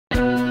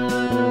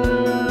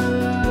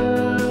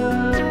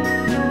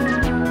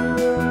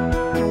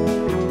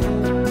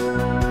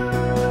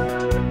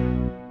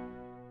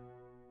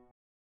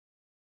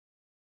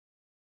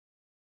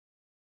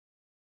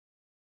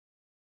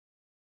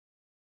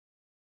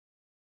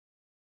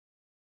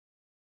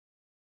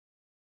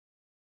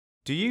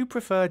Do you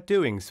prefer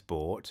doing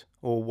sport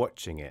or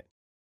watching it?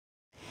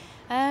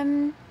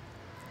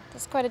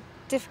 That's quite a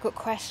difficult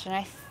question.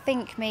 I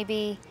think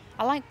maybe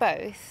I like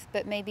both,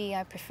 but maybe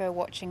I prefer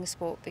watching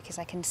sport because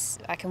I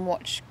can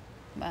watch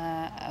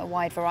a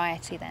wide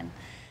variety then.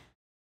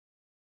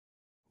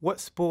 What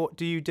sport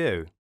do you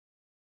do?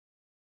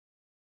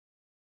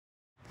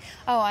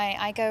 Oh,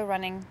 I go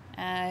running,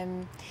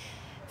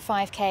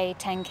 5K,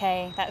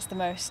 10K, that's the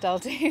most I'll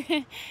do.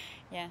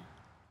 Yeah.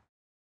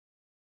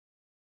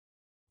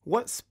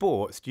 What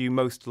sports do you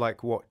most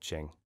like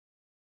watching?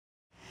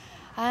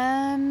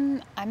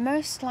 I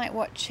most like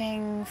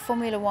watching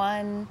Formula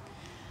One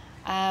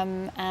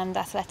and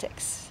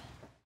athletics.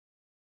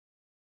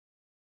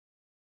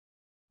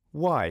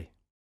 Why?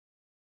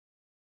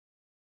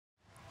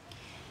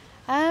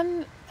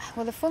 Um,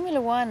 well, the Formula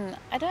One,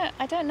 I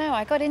don't know.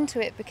 I got into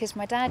it because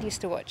my dad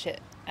used to watch it,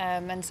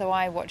 and so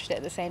I watched it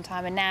at the same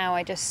time. And now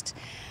I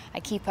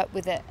keep up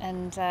with it,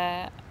 and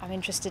I'm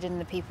interested in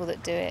the people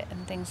that do it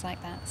and things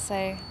like that.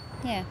 So,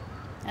 yeah,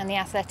 and the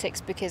athletics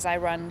because I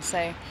run,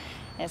 so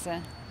there's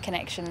a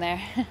connection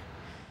there.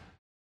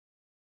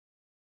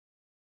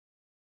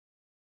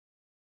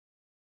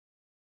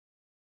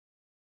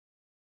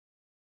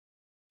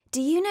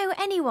 Do you know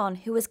anyone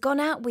who has gone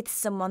out with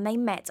someone they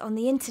met on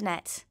the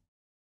internet?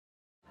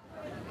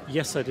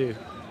 Yes, I do.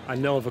 I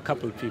know of a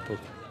couple of people.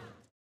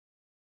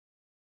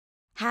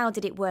 How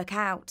did it work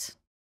out?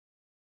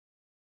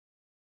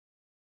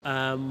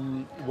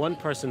 One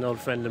person, an old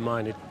friend of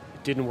mine, it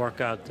didn't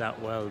work out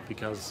that well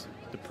because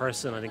the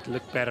person, I think,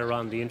 looked better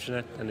on the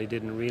internet than they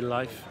did in real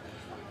life.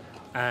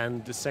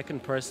 And the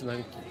second person,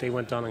 I think they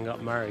went on and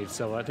got married,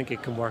 so I think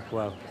it can work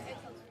well.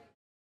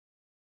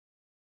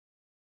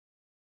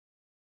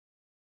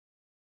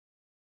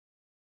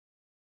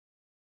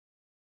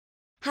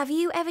 Have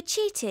you ever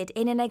cheated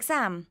in an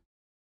exam?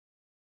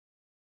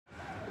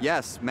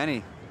 Yes,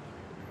 many.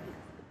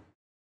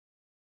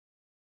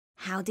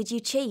 How did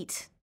you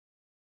cheat?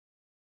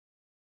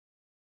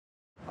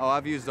 Oh,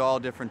 I've used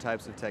all different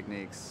types of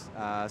techniques.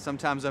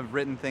 Sometimes I've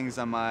written things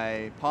on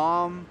my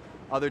palm.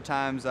 Other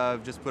times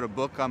I've just put a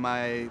book on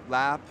my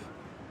lap.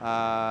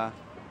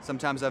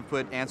 Sometimes I've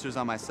put answers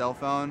on my cell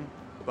phone.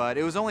 But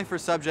it was only for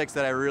subjects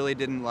that I really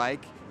didn't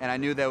like, and I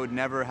knew that would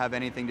never have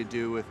anything to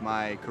do with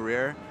my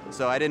career,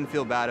 so I didn't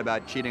feel bad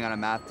about cheating on a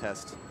math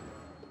test.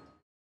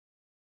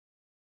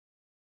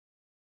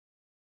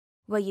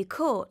 Were you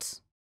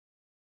caught?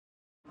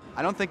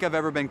 I don't think I've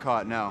ever been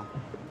caught, no.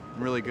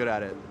 I'm really good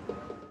at it.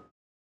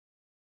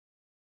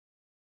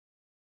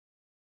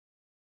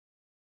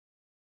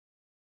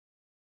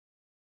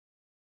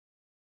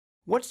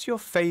 What's your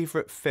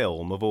favourite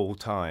film of all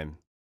time?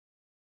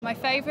 My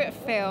favourite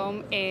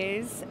film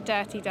is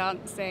Dirty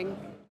Dancing.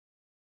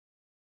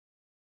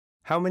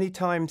 How many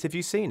times have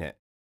you seen it?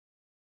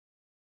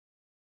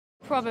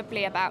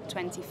 Probably about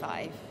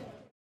 25.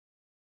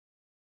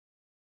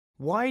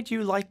 Why do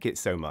you like it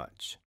so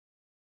much?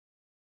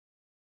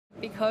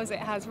 Because it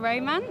has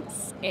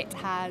romance, it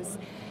has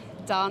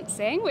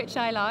dancing, which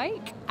I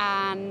like,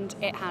 and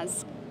it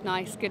has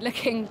nice,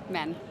 good-looking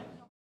men.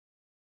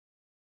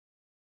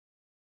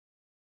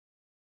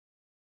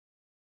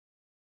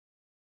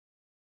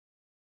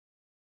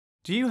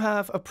 Do you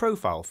have a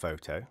profile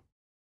photo?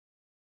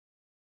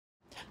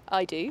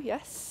 I do,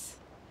 yes.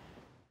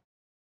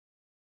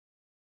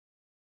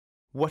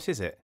 What is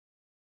it?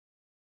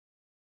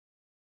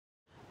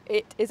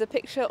 It is a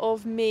picture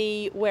of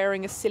me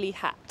wearing a silly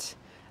hat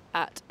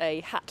at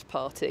a hat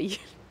party.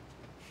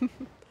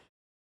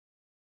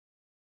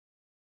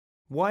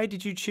 Why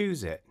did you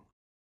choose it?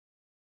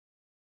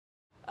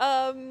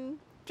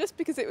 Just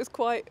because it was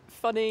quite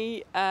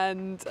funny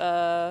and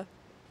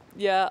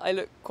yeah, I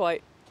look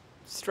quite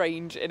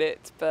strange in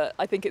it, but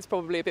I think it's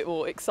probably a bit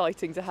more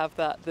exciting to have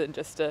that than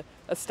just a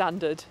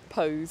standard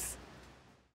pose.